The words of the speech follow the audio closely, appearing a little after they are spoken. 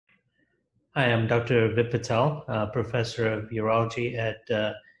Hi, I'm Dr. Vipul Patel, professor of urology at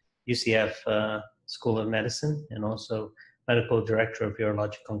UCF School of Medicine and also medical director of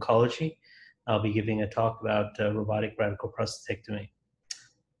urologic oncology. I'll be giving a talk about robotic radical prostatectomy.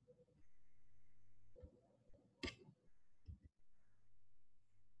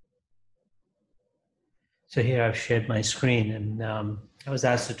 So here I've shared my screen, and I was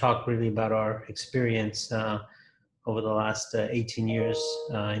asked to talk really about our experience over the last 18 years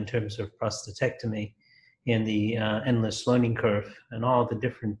in terms of prostatectomy and the endless learning curve and all the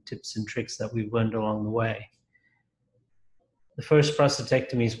different tips and tricks that we've learned along the way. The first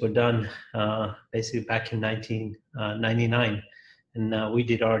prostatectomies were done basically back in 1999, and we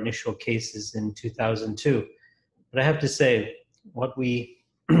did our initial cases in 2002. But I have to say, what we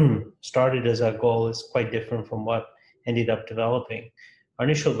started as our goal is quite different from what ended up developing. Our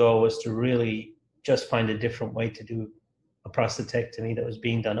initial goal was to really just find a different way to do a prostatectomy that was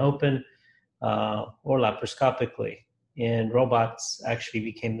being done open or laparoscopically. And robots actually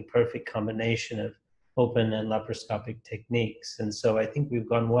became the perfect combination of open and laparoscopic techniques. And so I think we've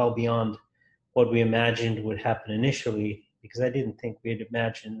gone well beyond what we imagined would happen initially, because I didn't think we had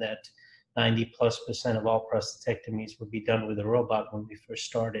imagined that 90+% of all prostatectomies would be done with a robot when we first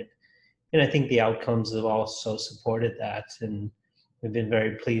started. And I think the outcomes have also supported that, and we've been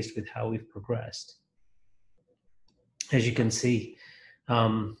very pleased with how we've progressed. As you can see,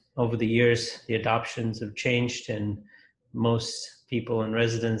 over the years, the adoptions have changed, and most people in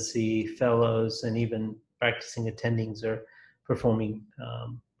residency, fellows, and even practicing attendings are performing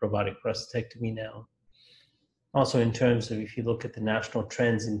robotic prostatectomy now. Also, in terms of, if you look at the national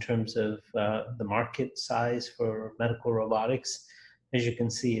trends in terms of the market size for medical robotics, as you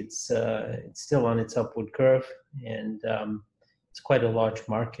can see, it's still on its upward curve, and it's quite a large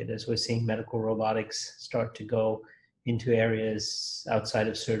market as we're seeing medical robotics start to go into areas outside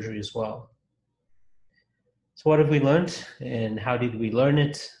of surgery as well. So what have we learned, and how did we learn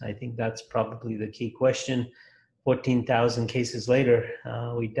it? I think that's probably the key question. 14,000 cases later,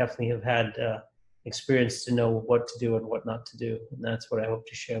 we definitely have had experience to know what to do and what not to do, and that's what I hope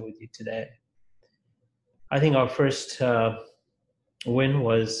to share with you today. I think our first win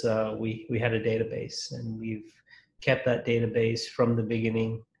was we had a database, and we've kept that database from the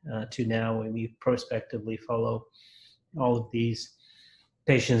beginning to now, and we prospectively follow all of these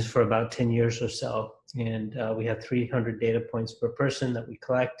patients for about 10 years or so. And we have 300 data points per person that we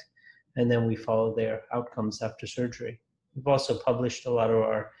collect, and then we follow their outcomes after surgery. We've also published a lot of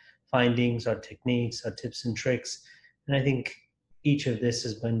our findings, our techniques, our tips and tricks. And I think each of this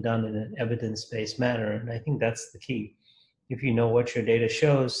has been done in an evidence-based manner. And I think that's the key. If you know what your data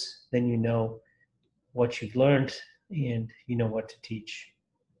shows, then you know what you've learned and you know what to teach.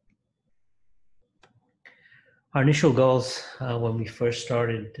 Our initial goals when we first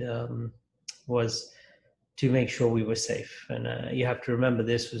started was to make sure we were safe. And you have to remember,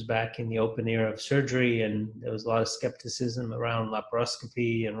 this was back in the open era of surgery, and there was a lot of skepticism around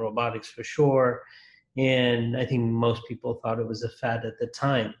laparoscopy and robotics for sure. And I think most people thought it was a fad at the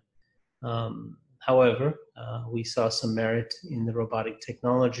time. However, we saw some merit in the robotic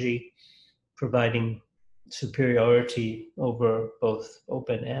technology, providing superiority over both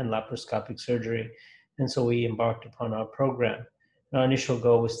open and laparoscopic surgery. And so we embarked upon our program. Our initial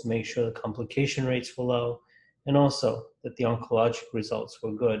goal was to make sure the complication rates were low, and also that the oncologic results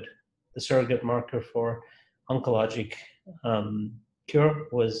were good. The surrogate marker for oncologic cure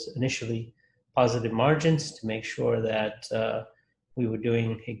was initially positive margins, to make sure that we were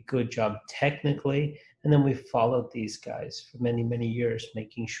doing a good job technically. And then we followed these guys for many, many years,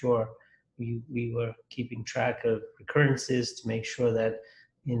 making sure we were keeping track of recurrences to make sure that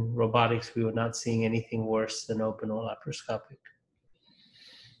in robotics we were not seeing anything worse than open or laparoscopic.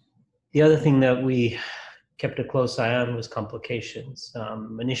 The other thing that we kept a close eye on was complications.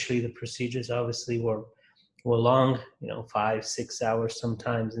 Initially, the procedures obviously were long, 5-6 hours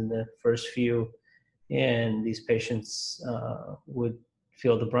sometimes in the first few, and these patients would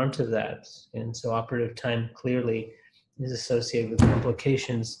feel the brunt of that. And so operative time clearly is associated with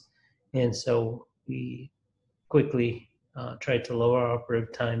complications. And so we quickly tried to lower our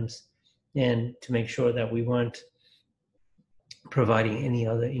operative times and to make sure that we weren't providing any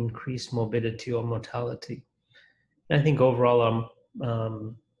other increased morbidity or mortality. And I think overall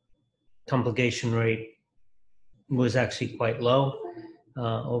complication rate was actually quite low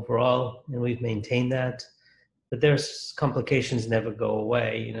overall, and we've maintained that. But there's complications never go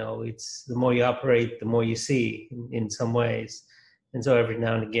away. It's the more you operate, the more you see in some ways. And so every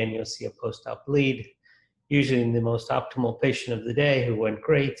now and again, you'll see a post-op bleed, usually in the most optimal patient of the day who went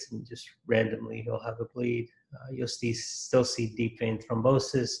great, and just randomly he'll have a bleed. You'll still see deep vein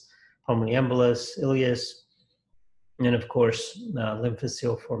thrombosis, pulmonary embolus, ileus, and of course,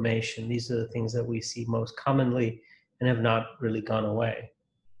 lymphocyte formation. These are the things that we see most commonly and have not really gone away.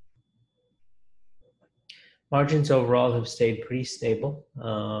 Margins overall have stayed pretty stable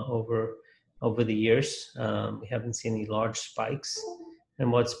over the years. We haven't seen any large spikes.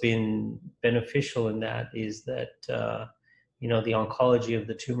 And what's been beneficial in that is that, the oncology of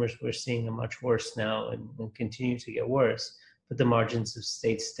the tumors we're seeing are much worse now and continue to get worse, but the margins have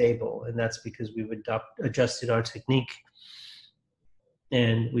stayed stable. And that's because we've adjusted our technique,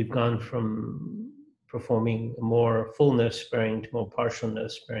 and we've gone from performing more full nerve sparing to more partial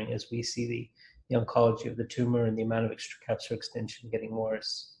nerve sparing as we see the oncology of the tumor and the amount of extracapsular extension getting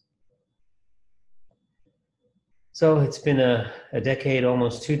worse. So it's been a decade,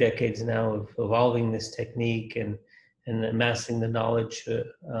 almost 2 decades now, of evolving this technique and amassing the knowledge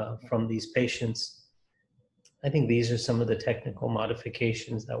from these patients. I think these are some of the technical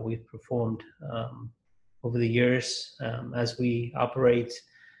modifications that we've performed over the years. As we operate,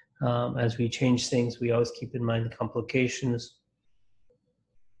 as we change things, we always keep in mind the complications,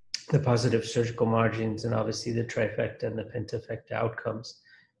 the positive surgical margins, and obviously the trifecta and the pentafecta outcomes.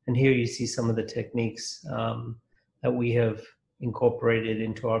 And here you see some of the techniques that we have incorporated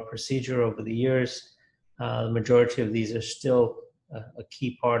into our procedure over the years. The majority of these are still a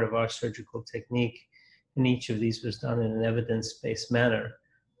key part of our surgical technique, and each of these was done in an evidence-based manner,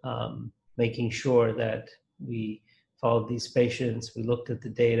 making sure that we followed these patients, we looked at the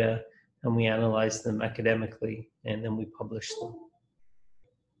data, and we analyzed them academically, and then we published them.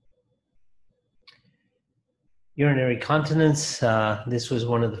 Urinary continence, this was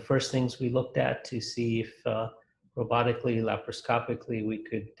one of the first things we looked at to see if robotically, laparoscopically, we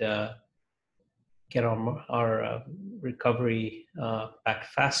could get our recovery back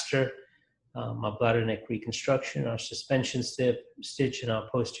faster. Our bladder neck reconstruction, our suspension stitch, and our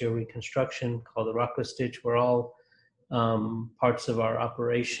posterior reconstruction called the Rocco stitch were all parts of our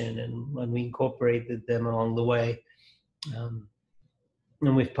operation, and when we incorporated them along the way,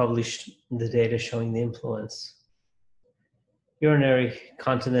 and we've published the data showing the influence. Urinary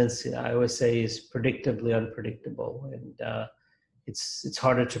continence, I always say, is predictably unpredictable, and it's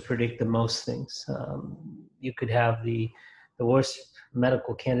harder to predict than most things. You could have the worst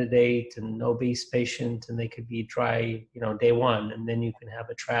medical candidate, an obese patient, and they could be dry, day one, and then you can have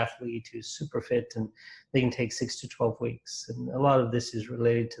a triathlete who's super fit, and they can take 6 to 12 weeks. And a lot of this is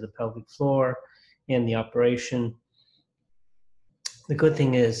related to the pelvic floor and the operation. The good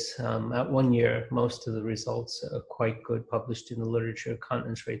thing is, at 1 year, most of the results are quite good, published in the literature.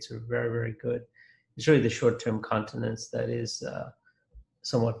 Continence rates are very, very good. It's really the short-term continence that is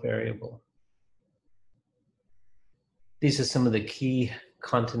somewhat variable. These are some of the key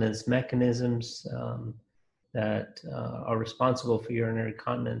continence mechanisms that are responsible for urinary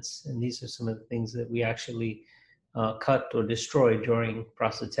continence, and these are some of the things that we actually cut or destroy during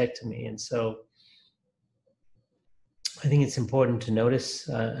prostatectomy. And so I think it's important to notice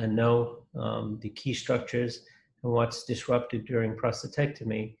and know the key structures and what's disrupted during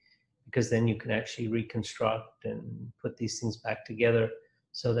prostatectomy, because then you can actually reconstruct and put these things back together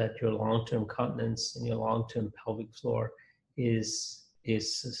so that your long-term continence and your long-term pelvic floor is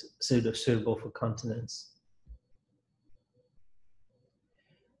suitable for continence.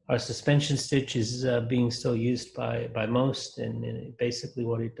 Our suspension stitch is being still used by most, and basically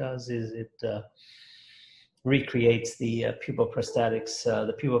what it does is it recreates the puboprostatics.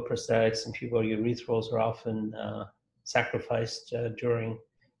 The puboprostatics and pubourethrols are often sacrificed during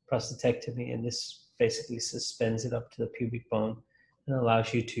prostatectomy, and this basically suspends it up to the pubic bone and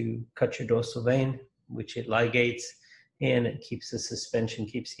allows you to cut your dorsal vein, which it ligates, and it keeps the suspension,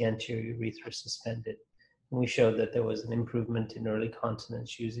 keeps the anterior urethra suspended. And we showed that there was an improvement in early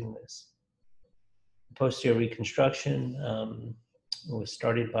continence using this. Posterior reconstruction was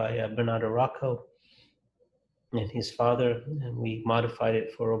started by Bernardo Rocco and his father, and we modified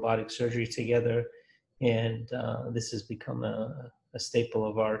it for robotic surgery together. And this has become a staple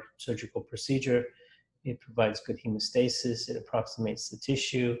of our surgical procedure. It provides good hemostasis, it approximates the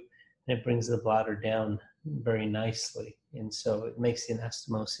tissue, and it brings the bladder down very nicely. And so it makes the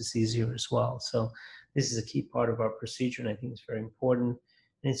anastomosis easier as well. So this is a key part of our procedure, and I think it's very important.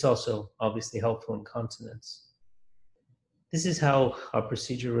 And it's also obviously helpful in continence. This is how our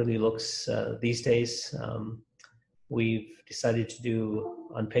procedure really looks these days. We've decided to do,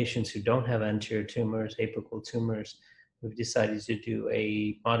 on patients who don't have anterior tumors, apical tumors, we've decided to do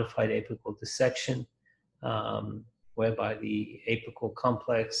a modified apical dissection, whereby the apical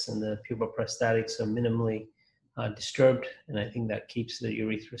complex and the puboprostatics are minimally disturbed, and I think that keeps the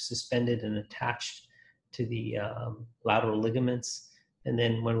urethra suspended and attached to the lateral ligaments. And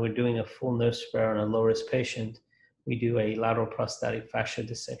then when we're doing a full nerve spare on a low-risk patient, we do a lateral prostatic fascia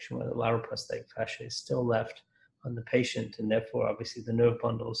dissection where the lateral prostatic fascia is still left on the patient, and therefore obviously the nerve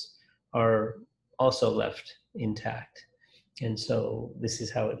bundles are also left intact. And so this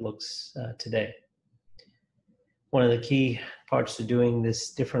is how it looks today. One of the key parts to doing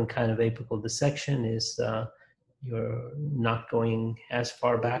this different kind of apical dissection is you're not going as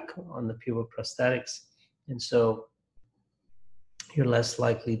far back on the pubic prostatics, and so you're less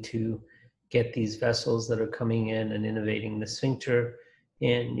likely to get these vessels that are coming in and innervating the sphincter,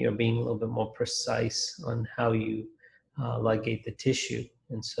 and you're being a little bit more precise on how you ligate the tissue.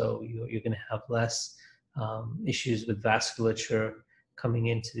 And so you're going to have less issues with vasculature coming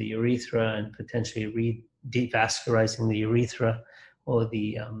into the urethra and potentially devascularizing the urethra or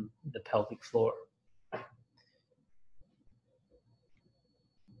the pelvic floor.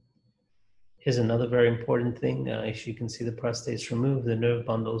 Here's another very important thing. As you can see, the prostate's removed. The nerve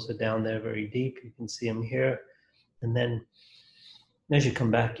bundles are down there very deep. You can see them here. And then as you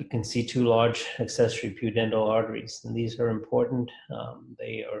come back, you can see two large accessory pudendal arteries. And these are important.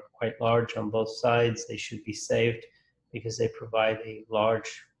 They are quite large on both sides. They should be saved because they provide a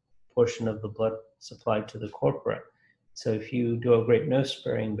large portion of the blood supply to the corpora. So if you do a great nerve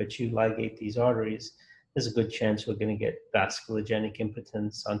sparing, but you ligate these arteries, there's a good chance we're going to get vasculogenic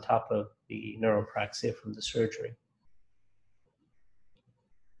impotence on top of the neuropraxia from the surgery.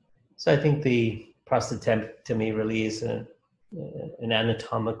 So I think the prostatectomy really is an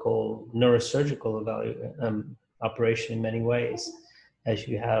anatomical neurosurgical operation in many ways, as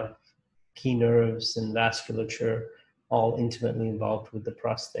you have key nerves and vasculature all intimately involved with the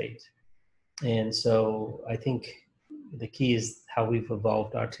prostate. And so I think the key is how we've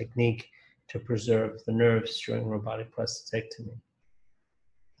evolved our technique to preserve the nerves during robotic prostatectomy.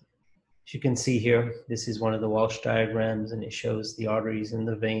 As you can see here, this is one of the Walsh diagrams, and it shows the arteries and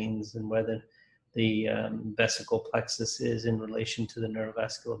the veins and whether the vesical plexus is in relation to the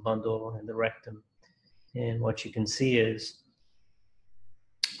neurovascular bundle and the rectum. And what you can see is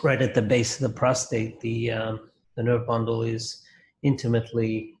right at the base of the prostate, the nerve bundle is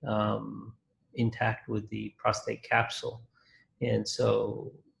intimately intact with the prostate capsule. And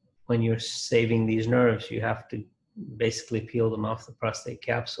so when you're saving these nerves, you have to basically peel them off the prostate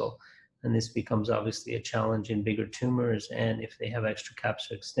capsule. And this becomes obviously a challenge in bigger tumors and if they have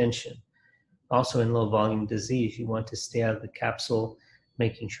extracapsular extension. Also in low volume disease, you want to stay out of the capsule,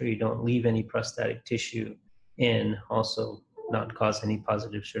 making sure you don't leave any prostatic tissue and also not cause any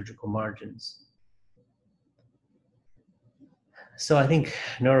positive surgical margins. So I think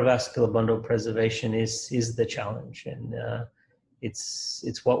neurovascular bundle preservation is the challenge, and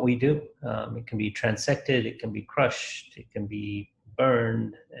it's what we do. It can be transected, it can be crushed, it can be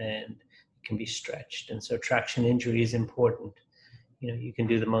burned, and it can be stretched. And so traction injury is important. You know, you can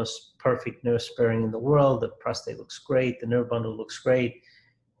do the most perfect nerve sparing in the world. The prostate looks great, the nerve bundle looks great,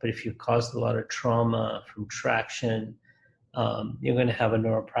 but if you've caused a lot of trauma from traction, you're going to have a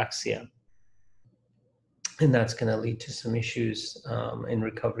neuropraxia. And that's going to lead to some issues in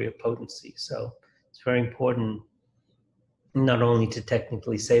recovery of potency. So it's very important not only to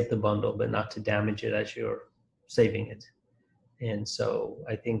technically save the bundle, but not to damage it as you're saving it. And so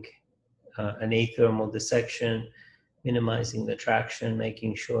I think an athermal dissection, minimizing the traction,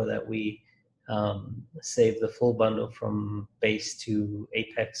 making sure that we save the full bundle from base to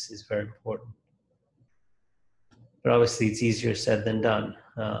apex is very important. But obviously it's easier said than done.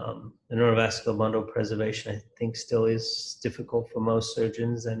 The neurovascular bundle preservation, I think, still is difficult for most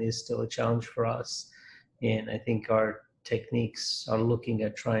surgeons and is still a challenge for us. And I think our techniques are looking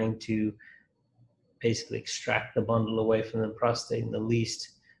at trying to basically extract the bundle away from the prostate in the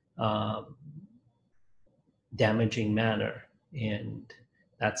least damaging manner, and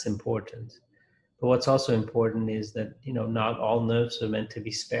that's important. But what's also important is that, you know, not all nerves are meant to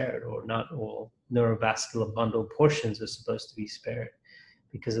be spared, or not all neurovascular bundle portions are supposed to be spared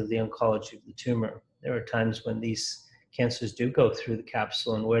because of the oncology of the tumor. There are times when these cancers do go through the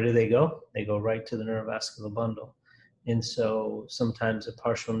capsule, and where do they go? They go right to the neurovascular bundle. And so sometimes a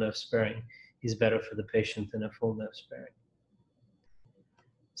partial nerve sparing is better for the patient than a full nerve sparing.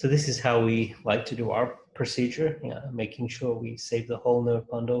 So this is how we like to do our procedure, making sure we save the whole nerve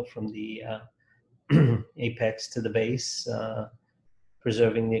bundle from the apex to the base,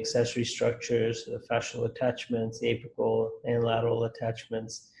 preserving the accessory structures, the fascial attachments, the apical and lateral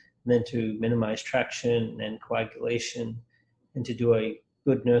attachments, and then to minimize traction and coagulation, and to do a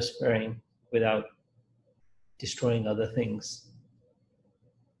good nerve sparing without destroying other things.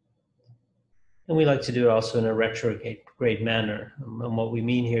 And we like to do it also in a retrograde manner. And what we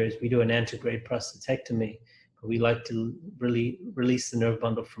mean here is we do an antegrade prostatectomy, We like to really release the nerve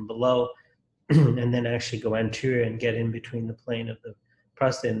bundle from below and then actually go anterior and get in between the plane of the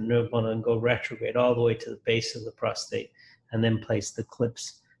prostate and the nerve bundle and go retrograde all the way to the base of the prostate, and then place the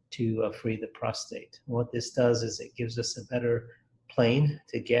clips to free the prostate. And what this does is it gives us a better plane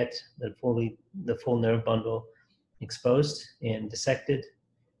to get the full nerve bundle exposed and dissected,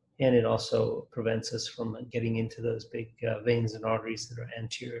 and it also prevents us from getting into those big veins and arteries that are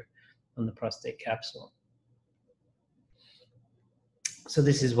anterior on the prostate capsule. So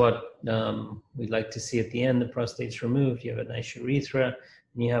this is what we'd like to see at the end. The prostate's removed, you have a nice urethra,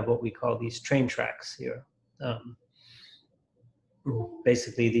 and you have what we call these train tracks here.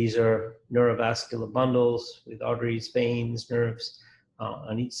 Basically, these are neurovascular bundles with arteries, veins, nerves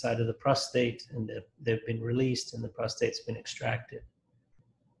on each side of the prostate, and they've been released and the prostate's been extracted.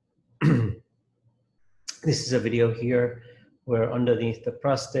 This is a video here where underneath the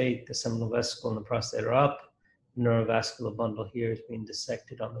prostate, the seminal vesicle and the prostate are up. The neurovascular bundle here is being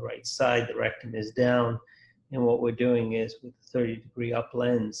dissected on the right side. The rectum is down. And what we're doing is with a 30-degree up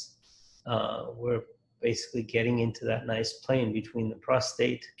lens, we're basically getting into that nice plane between the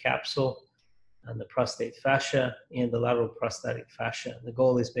prostate capsule and the prostate fascia and the lateral prostatic fascia. The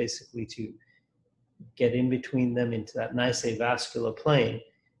goal is basically to get in between them into that nice avascular plane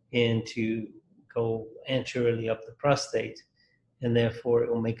and to go anteriorly up the prostate, and therefore it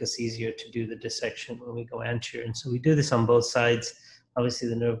will make us easier to do the dissection when we go anterior. And so we do this on both sides. Obviously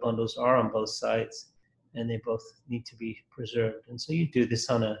the nerve bundles are on both sides and they both need to be preserved. And so you do this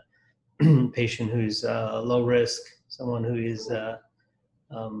on a patient who's low risk, someone who is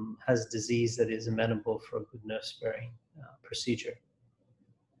has disease that is amenable for a good nerve sparing procedure.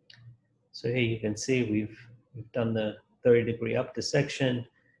 So here you can see we've done the 30-degree up dissection.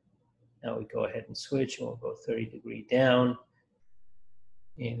 Now we go ahead and switch, and we'll go 30-degree down,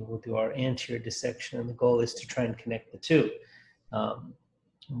 and we'll do our anterior dissection. And the goal is to try and connect the two.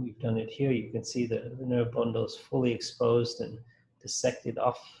 We've done it here. You can see the nerve bundle is fully exposed and dissected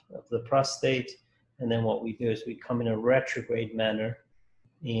off of the prostate. And then what we do is we come in a retrograde manner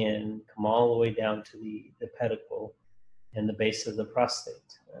and come all the way down to the pedicle and the base of the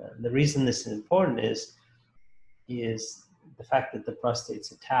prostate. The reason this is important is the fact that the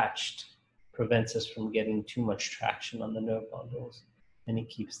prostate's attached prevents us from getting too much traction on the nerve bundles, and it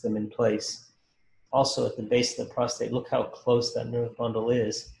keeps them in place. Also, at the base of the prostate, look how close that nerve bundle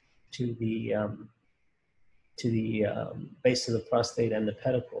is to the base of the prostate and the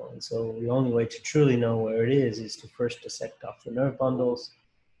pedicle. And so the only way to truly know where it is to first dissect off the nerve bundles,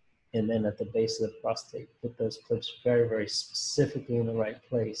 and then at the base of the prostate, put those clips very, very specifically in the right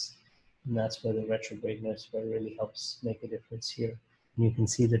place. And that's where the retrograde nerve spray really helps make a difference here. And you can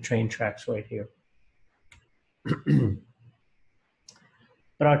see the train tracks right here.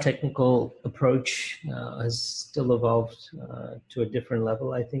 But our technical approach has still evolved to a different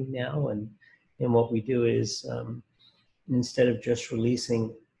level, I think, now. And what we do is, instead of just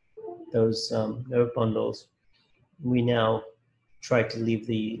releasing those nerve bundles, we now try to leave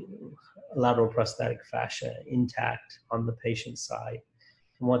the lateral prostatic fascia intact on the patient's side.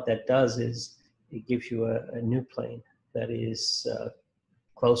 And what that does is it gives you a new plane that is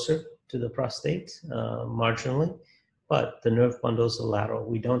closer to the prostate, marginally, but the nerve bundles are lateral.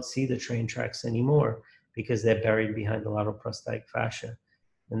 We don't see the train tracks anymore because they're buried behind the lateral prostatic fascia.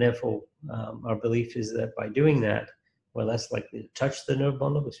 And therefore, our belief is that by doing that, we're less likely to touch the nerve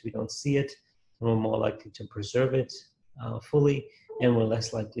bundle because we don't see it, and we're more likely to preserve it fully, and we're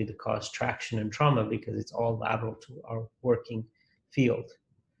less likely to cause traction and trauma because it's all lateral to our working field.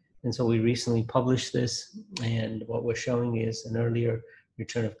 And so we recently published this, and what we're showing is an earlier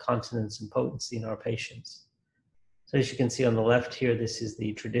return of continence and potency in our patients. So as you can see on the left here, this is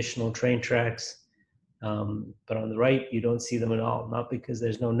the traditional train tracks, but on the right, you don't see them at all, not because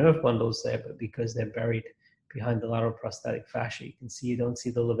there's no nerve bundles there, but because they're buried behind the lateral prostatic fascia. You can see you don't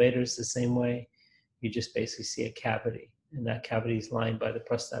see the levators the same way. You just basically see a cavity, and that cavity is lined by the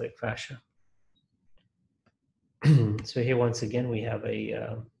prostatic fascia. So here, once again, we have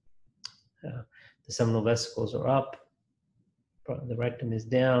the seminal vesicles are up, the rectum is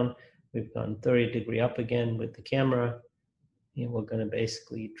down. We've gone 30-degree up again with the camera, and we're going to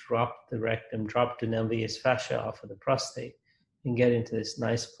basically drop the rectum, drop the denvius fascia off of the prostate, and get into this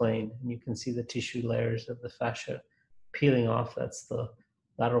nice plane. And you can see the tissue layers of the fascia peeling off. That's the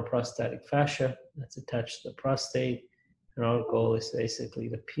lateral prostatic fascia that's attached to the prostate. And our goal is basically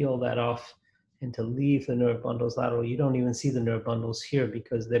to peel that off and to leave the nerve bundles lateral. You don't even see the nerve bundles here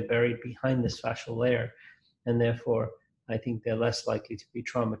because they're buried behind this fascial layer, and therefore I think they're less likely to be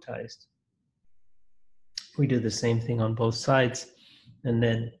traumatized. We do the same thing on both sides, and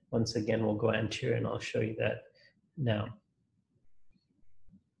then once again we'll go anterior, and I'll show you that now.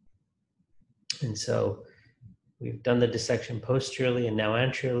 And so we've done the dissection posteriorly and now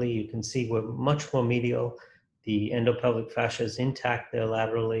anteriorly. You can see we're much more medial. The endopelvic fascia is intact there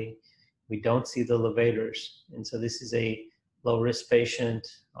laterally. We don't see the levators. And so this is a low-risk patient.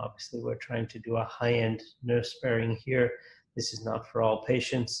 Obviously, we're trying to do a high-end nerve sparing here. This is not for all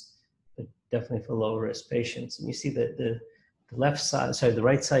patients, but definitely for low-risk patients. And you see that the left side, sorry, the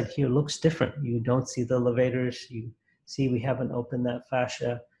right side here looks different. You don't see the levators. You see we haven't opened that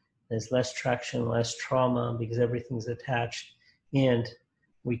fascia. There's less traction, less trauma because everything's attached. And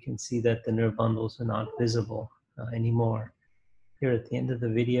we can see that the nerve bundles are not visible anymore. Here at the end of the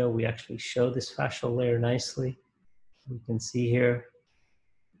video, we actually show this fascial layer nicely. We can see here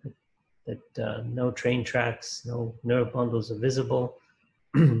that no train tracks, no nerve bundles are visible.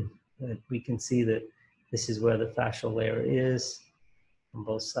 But we can see that this is where the fascial layer is on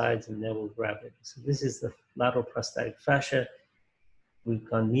both sides, and then we'll grab it. So this is the lateral prostatic fascia. We've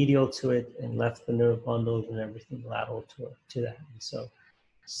gone medial to it and left the nerve bundles and everything lateral to that. And so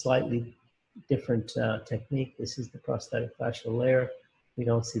slightly different technique. This is the prostatic fascial layer. We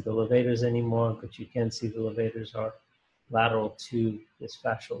don't see the levators anymore, but you can see the levators are lateral to this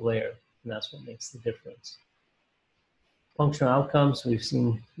fascial layer, and that's what makes the difference. Functional outcomes, we've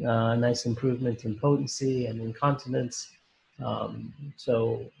seen a nice improvement in potency and incontinence.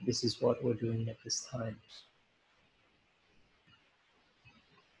 So this is what we're doing at this time.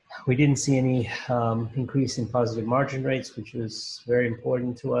 We didn't see any increase in positive margin rates, which was very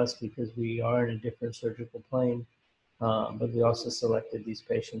important to us because we are in a different surgical plane, but we also selected these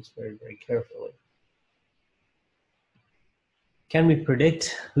patients very, very carefully. Can we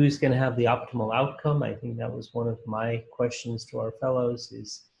predict who's going to have the optimal outcome? I think that was one of my questions to our fellows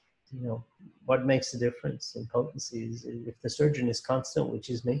is, you know, what makes the difference in potency? Is if the surgeon is constant, which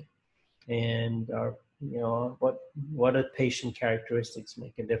is me, and our, you know, what are patient characteristics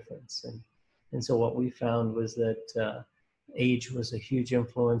make a difference? And so what we found was that age was a huge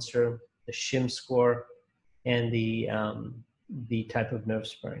influencer, the shim score, and the type of nerve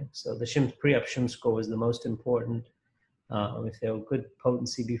sparing. So the pre-op shim score was the most important. If they were good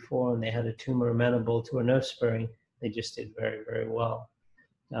potency before and they had a tumor amenable to a nerve sparing, they just did very, very well.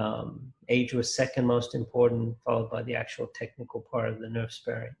 Age was second most important, followed by the actual technical part of the nerve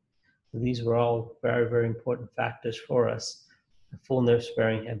sparing. So these were all very, very important factors for us. A full nerve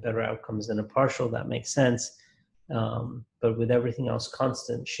sparing had better outcomes than a partial, that makes sense. But with everything else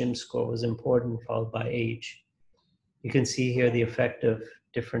constant, shim score was important, followed by age. You can see here the effect of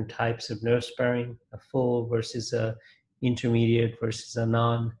different types of nerve sparing, a full versus a intermediate versus a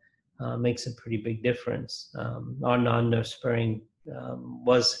non, makes a pretty big difference. Our non-nerve sparing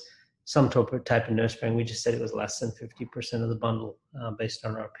was some type of nerve sparing. We just said it was less than 50% of the bundle based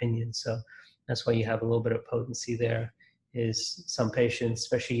on our opinion. So that's why you have a little bit of potency there. Is some patients,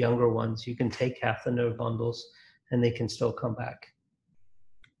 especially younger ones, you can take half the nerve bundles and they can still come back.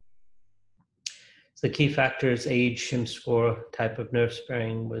 So the key factors, age, shim score, type of nerve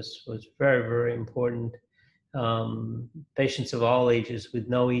sparing was very, very important. Patients of all ages with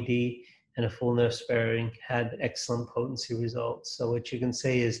no ED and a full nerve sparing had excellent potency results. So what you can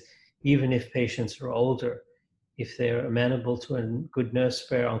say is, even if patients are older, if they're amenable to a good nerve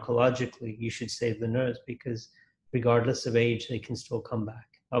spare oncologically, you should save the nerves because regardless of age, they can still come back.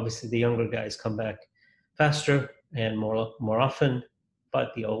 Obviously, the younger guys come back faster and more often,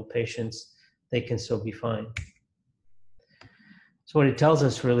 but the old patients, they can still be fine. So what it tells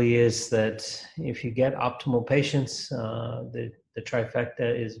us really is that if you get optimal patients, the trifecta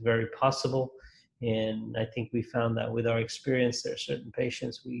is very possible. And I think we found that with our experience, there are certain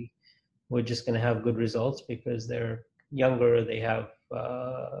patients we're just going to have good results because they're younger, they have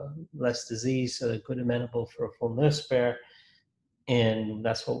less disease, so they're good amenable for a full nerve spare. And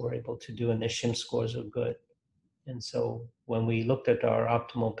that's what we're able to do, and their shim scores are good. And so when we looked at our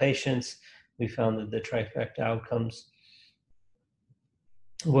optimal patients, we found that the trifecta outcomes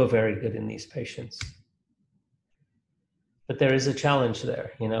were very good in these patients. But there is a challenge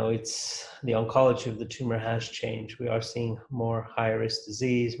there. You know, it's the oncology of the tumor has changed. We are seeing more high-risk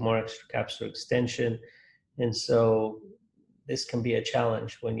disease, more extracapsular extension. And so this can be a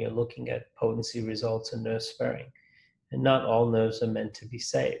challenge when you're looking at potency results and nerve sparing. And not all nerves are meant to be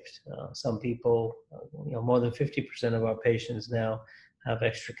saved. Some people, you know, more than 50% of our patients now have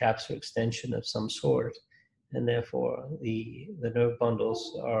extracapsular extension of some sort. And therefore, the nerve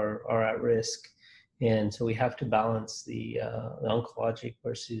bundles are at risk. And so we have to balance the oncologic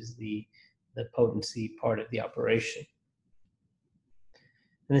versus the potency part of the operation.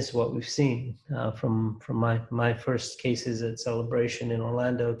 And this is what we've seen from my first cases at Celebration in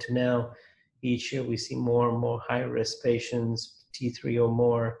Orlando to now. each year we see more and more high-risk patients, T3 or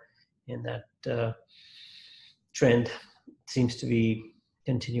more, and that trend seems to be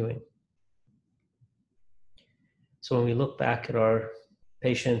continuing. So when we look back at our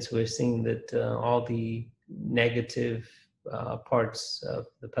patients, we're seeing that all the negative parts of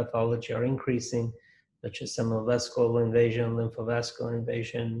the pathology are increasing, such as seminal invasion, lymphovascular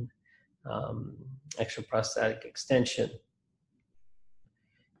invasion, extraprostatic extension.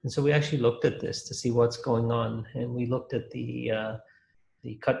 And so we actually looked at this to see what's going on, and we looked at the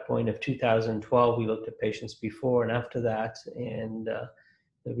cut point of 2012. We looked at patients before and after that, and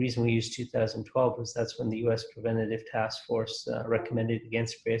the reason we used 2012 was that's when the U.S. Preventative Task Force recommended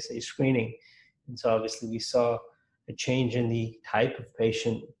against PSA screening. And so obviously we saw a change in the type of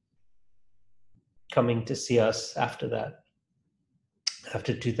patient coming to see us after that.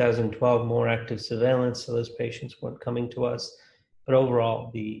 After 2012, more active surveillance, so those patients weren't coming to us. But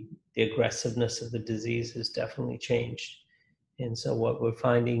overall, the aggressiveness of the disease has definitely changed. And so what we're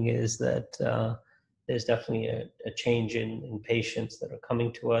finding is that there's definitely a change in patients that are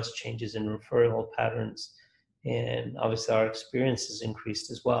coming to us, changes in referral patterns, and obviously our experience has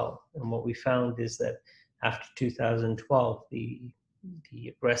increased as well. And what we found is that after 2012, the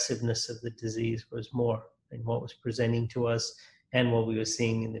aggressiveness of the disease was more in what was presenting to us and what we were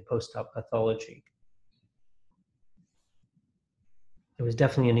seeing in the post-op pathology. There was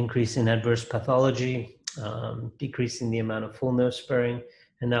definitely an increase in adverse pathology, decreasing the amount of full nose sparing,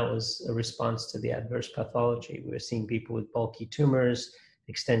 and that was a response to the adverse pathology. We were seeing people with bulky tumors,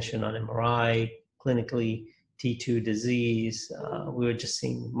 extension on MRI, clinically T2 disease. We were just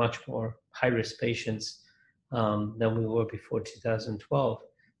seeing much more high-risk patients than we were before 2012.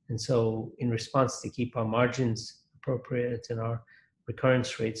 And so in response to keep our margins appropriate and our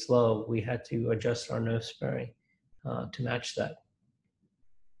recurrence rates low, we had to adjust our nose sparing to match that.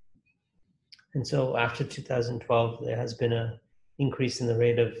 And so after 2012, there has been an increase in the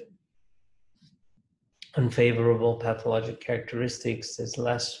rate of unfavorable pathologic characteristics. There's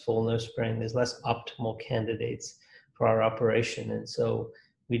less full nose sparing, there's less optimal candidates for our operation. And so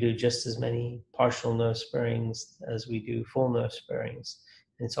we do just as many partial nose sparings as we do full nose sparings.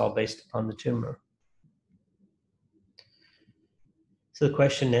 And it's all based upon the tumor. So the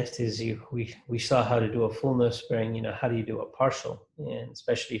question next is, we saw how to do a full nose sparing, how do you do a partial? And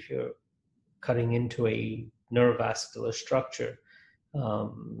especially if you're cutting into a neurovascular structure,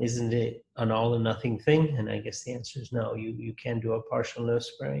 isn't it an all or nothing thing? And I guess the answer is no. You can do a partial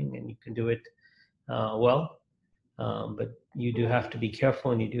nose sparing and you can do it well, but you do have to be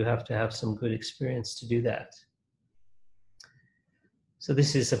careful and you do have to have some good experience to do that. So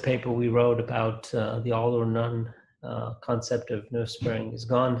this is a paper we wrote about the all or none concept of nose sparing is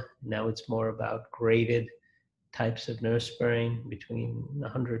gone. Now it's more about graded types of nose sparing between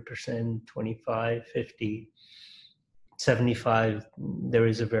 100%, 25, 50, 75. There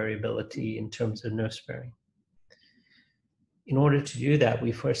is a variability in terms of nose sparing. In order to do that,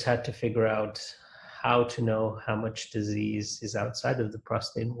 we first had to figure out how to know how much disease is outside of the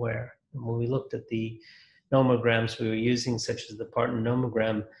prostate and where. And when we looked at the nomograms we were using, such as the partner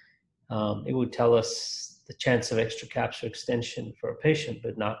nomogram, it would tell us the chance of extracapsular extension for a patient,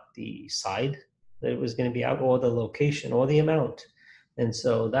 but not the side that it was going to be out, or the location, or the amount. And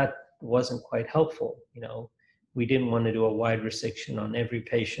so that wasn't quite helpful. We didn't want to do a wide resection on every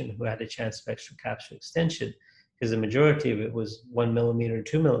patient who had a chance of extracapsular extension, because the majority of it was 1 millimeter,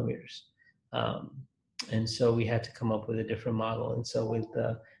 2 millimeters. And so we had to come up with a different model. And so with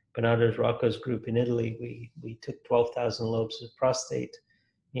Bernardo Rocco's group in Italy, we took 12,000 lobes of prostate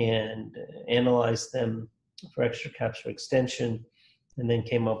and analyzed them for extracapsular extension, and then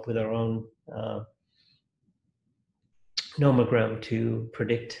came up with our own nomogram to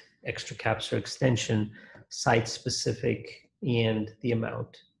predict extracapsular extension, site-specific, and the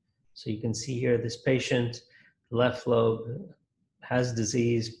amount. So you can see here this patient, left lobe has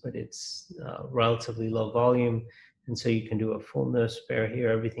disease, but it's relatively low volume, and so you can do a full nose spare here.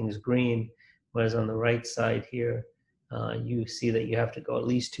 Everything's green, whereas on the right side here, you see that you have to go at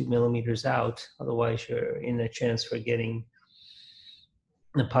least 2 millimeters out, otherwise you're in a chance for getting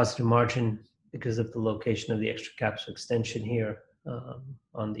a positive margin because of the location of the extracapsular extension here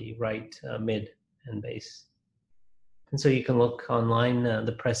on the right mid and base. And so you can look online,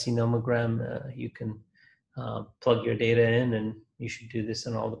 the Pressy nomogram, you can plug your data in, and you should do this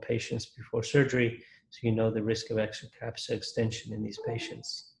in all the patients before surgery, so you know the risk of extracapsular extension in these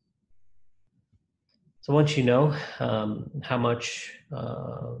patients. So once you know how much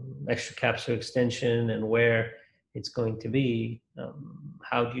extracapsular extension and where it's going to be,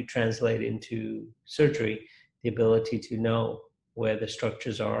 how do you translate into surgery the ability to know where the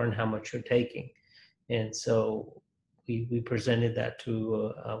structures are and how much you're taking. And so we presented that to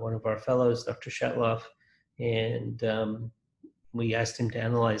one of our fellows, Dr. Shetloff, and we asked him to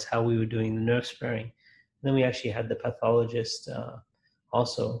analyze how we were doing the nerve sparing. And then we actually had the pathologist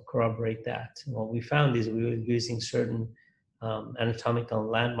also corroborate that. And what we found is we were using certain anatomical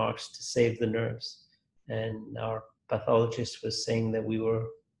landmarks to save the nerves. And our pathologist was saying that we were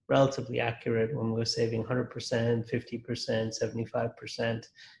relatively accurate when we were saving 100%, 50%, 75%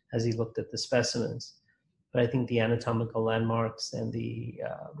 as he looked at the specimens. But I think the anatomical landmarks and the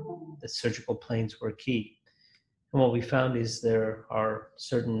surgical planes were key. And what we found is there are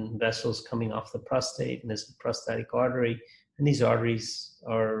certain vessels coming off the prostate, and there's the prostatic artery, and these arteries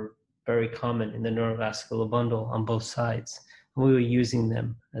are very common in the neurovascular bundle on both sides. And we were using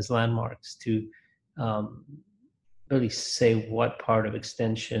them as landmarks to really say what part of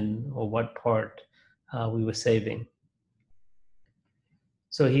extension or what part we were saving.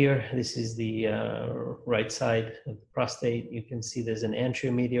 So here, this is the right side of the prostate. You can see there's an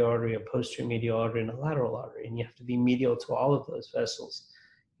anterior medial artery, a posterior medial artery, and a lateral artery. And you have to be medial to all of those vessels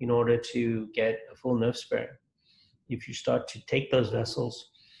in order to get a full nerve sparing. If you start to take those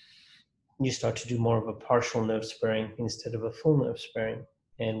vessels, you start to do more of a partial nerve sparing instead of a full nerve sparing.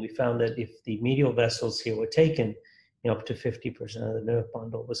 And we found that if the medial vessels here were taken, up to 50% of the nerve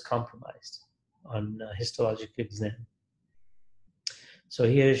bundle was compromised on histologic exam. So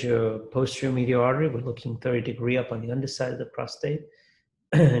here's your posterior medial artery. We're looking 30-degree up on the underside of the prostate.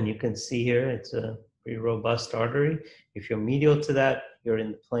 And you can see here, it's a pretty robust artery. If you're medial to that, you're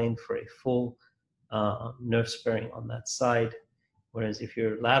in the plane for a full nerve sparing on that side. Whereas if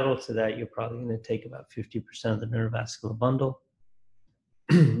you're lateral to that, you're probably going to take about 50% of the neurovascular bundle.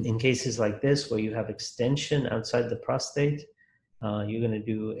 In cases like this, where you have extension outside the prostate, you're going to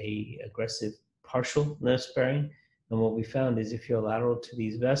do a aggressive partial nerve sparing. And what we found is if you're lateral to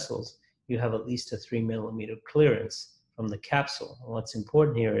these vessels, you have at least a 3 millimeter clearance from the capsule. And what's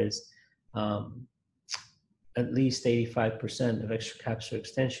important here is at least 85% of extracapsular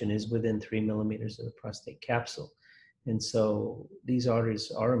extension is within 3 millimeters of the prostate capsule. And so these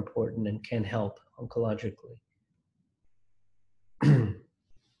arteries are important and can help oncologically.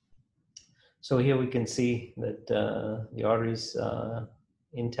 So here we can see that the artery's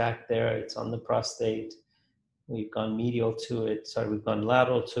intact there. It's on the prostate. We've gone medial to it. Sorry, we've gone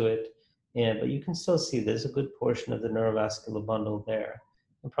lateral to it. Yeah, but you can still see there's a good portion of the neurovascular bundle there.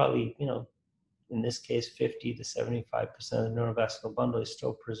 And probably, in this case, 50 to 75% of the neurovascular bundle is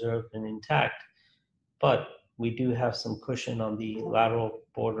still preserved and intact. But we do have some cushion on the lateral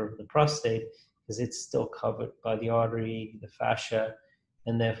border of the prostate because it's still covered by the artery, the fascia,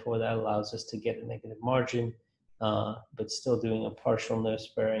 and therefore that allows us to get a negative margin, but still doing a partial nerve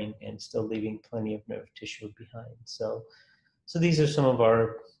sparing and still leaving plenty of nerve tissue behind. So these are some of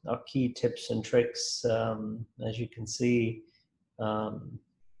our key tips and tricks. As you can see,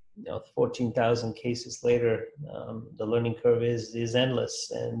 14,000 cases later, the learning curve is endless.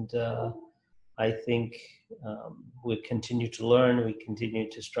 And I think we continue to learn, we continue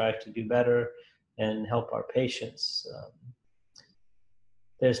to strive to do better and help our patients.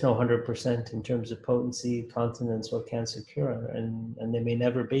 There's no 100% in terms of potency, continence, or cancer cure, and there may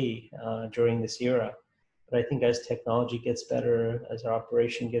never be during this era. But I think as technology gets better, as our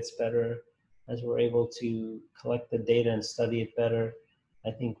operation gets better, as we're able to collect the data and study it better, I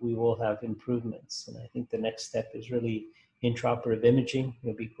think we will have improvements. And I think the next step is really intraoperative imaging.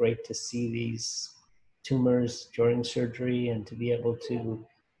 It'll be great to see these tumors during surgery and to be able to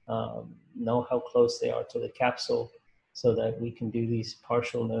know how close they are to the capsule, so that we can do these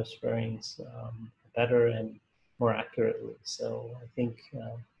partial nerve sparings better and more accurately. So I think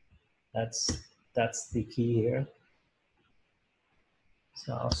that's the key here.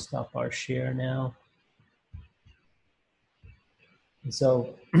 So I'll stop our share now. And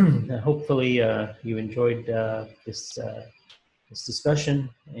so hopefully you enjoyed this discussion,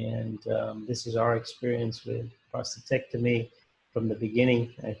 and this is our experience with prostatectomy from the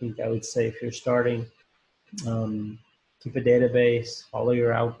beginning. I think I would say if you're starting, keep a database, follow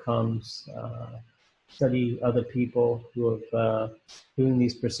your outcomes, study other people who have doing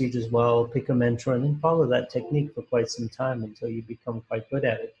these procedures well, pick a mentor, and then follow that technique for quite some time until you become quite good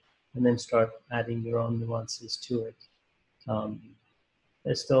at it, and then start adding your own nuances to it.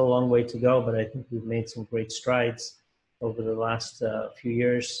 There's still a long way to go, but I think we've made some great strides over the last few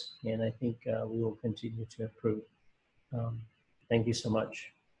years, and I think we will continue to improve. Thank you so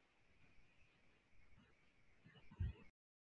much.